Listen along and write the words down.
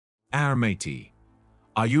Arrr, matey.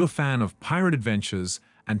 Are you a fan of pirate adventures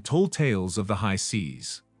and tall tales of the high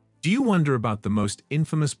seas? Do you wonder about the most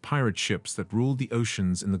infamous pirate ships that ruled the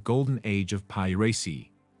oceans in the golden age of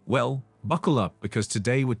piracy? Well, buckle up because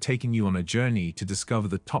today we're taking you on a journey to discover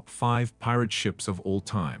the top 5 pirate ships of all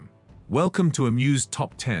time. Welcome to Amuse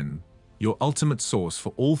Top 10, your ultimate source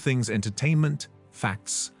for all things entertainment,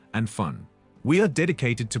 facts, and fun. We are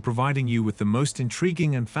dedicated to providing you with the most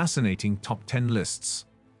intriguing and fascinating top 10 lists,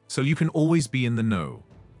 so you can always be in the know.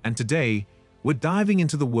 And today, we're diving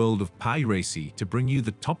into the world of piracy to bring you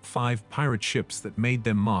the top 5 pirate ships that made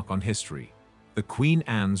their mark on history. The Queen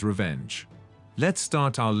Anne's Revenge. Let's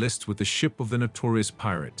start our list with the ship of the notorious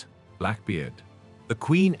pirate, Blackbeard. The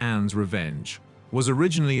Queen Anne's Revenge was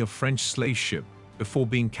originally a French slave ship before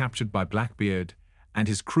being captured by Blackbeard and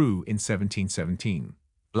his crew in 1717.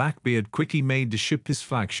 Blackbeard quickly made the ship his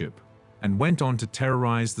flagship and went on to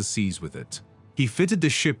terrorize the seas with it. He fitted the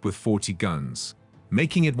ship with 40 guns,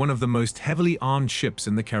 making it one of the most heavily armed ships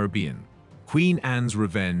in the Caribbean. Queen Anne's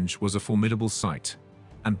Revenge was a formidable sight,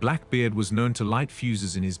 and Blackbeard was known to light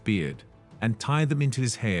fuses in his beard and tie them into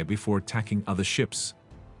his hair before attacking other ships,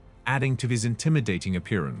 adding to his intimidating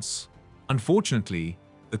appearance. Unfortunately,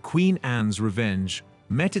 the Queen Anne's Revenge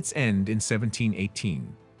met its end in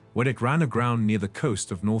 1718, when it ran aground near the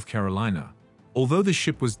coast of North Carolina. Although the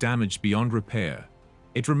ship was damaged beyond repair,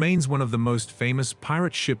 it remains one of the most famous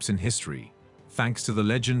pirate ships in history, thanks to the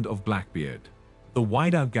legend of Blackbeard. The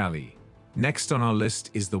Whiteout Galley. Next on our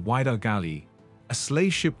list is the Whiteout Galley, a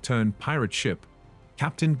slave ship turned pirate ship,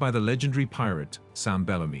 captained by the legendary pirate Sam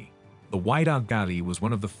Bellamy. The Whiteout Galley was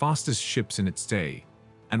one of the fastest ships in its day,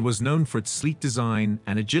 and was known for its sleek design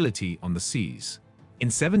and agility on the seas. In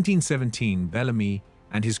 1717, Bellamy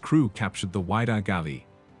and his crew captured the Whiteout Galley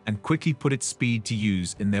and quickly put its speed to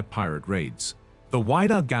use in their pirate raids. The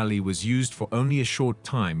Whiteout Galley was used for only a short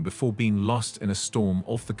time before being lost in a storm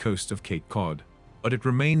off the coast of Cape Cod, but it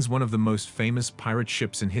remains one of the most famous pirate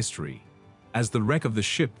ships in history, as the wreck of the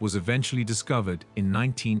ship was eventually discovered in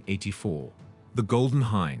 1984. The Golden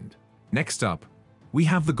Hind. Next up, we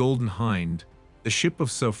have the Golden Hind, the ship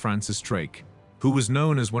of Sir Francis Drake, who was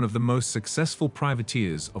known as one of the most successful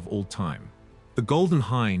privateers of all time. The Golden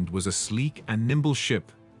Hind was a sleek and nimble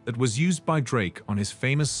ship that was used by Drake on his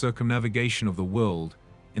famous circumnavigation of the world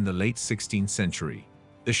in the late 16th century.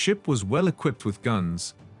 The ship was well equipped with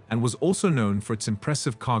guns and was also known for its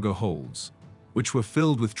impressive cargo holds, which were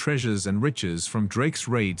filled with treasures and riches from Drake's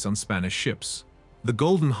raids on Spanish ships. The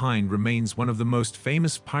Golden Hind remains one of the most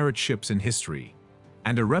famous pirate ships in history,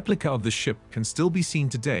 and a replica of the ship can still be seen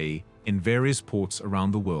today in various ports around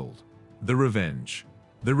the world. The Revenge.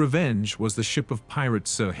 The Revenge was the ship of pirate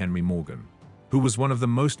Sir Henry Morgan, who was one of the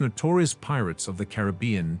most notorious pirates of the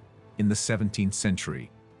Caribbean in the 17th century.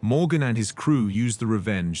 Morgan and his crew used the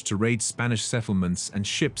Revenge to raid Spanish settlements and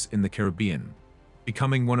ships in the Caribbean,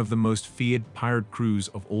 becoming one of the most feared pirate crews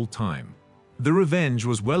of all time. The Revenge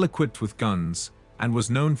was well equipped with guns and was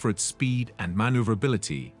known for its speed and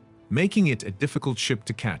maneuverability, making it a difficult ship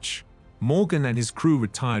to catch. Morgan and his crew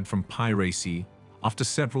retired from piracy after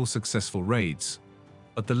several successful raids,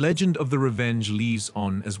 but the legend of the Revenge lives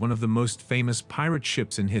on as one of the most famous pirate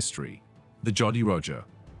ships in history. The Jolly Roger.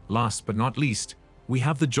 Last but not least, we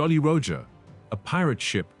have the Jolly Roger, a pirate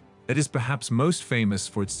ship that is perhaps most famous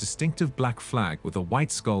for its distinctive black flag with a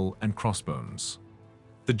white skull and crossbones.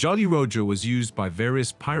 The Jolly Roger was used by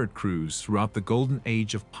various pirate crews throughout the golden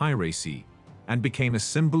age of piracy and became a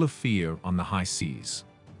symbol of fear on the high seas.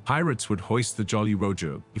 Pirates would hoist the Jolly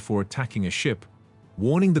Roger before attacking a ship,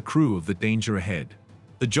 warning the crew of the danger ahead.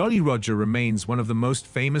 The Jolly Roger remains one of the most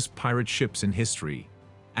famous pirate ships in history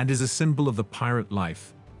and is a symbol of the pirate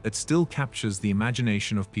life that still captures the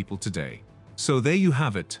imagination of people today. So there you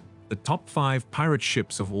have it, the top 5 pirate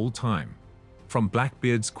ships of all time. From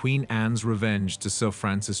Blackbeard's Queen Anne's Revenge to Sir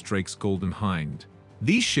Francis Drake's Golden Hind,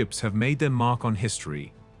 these ships have made their mark on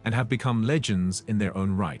history and have become legends in their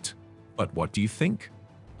own right. But what do you think?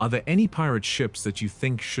 Are there any pirate ships that you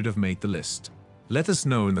think should have made the list? Let us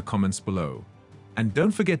know in the comments below. And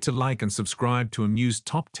don't forget to like and subscribe to Amuse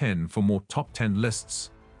Top 10 for more top 10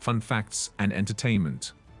 lists, fun facts, and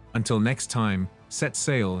entertainment. Until next time, set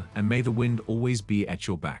sail and may the wind always be at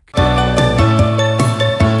your back.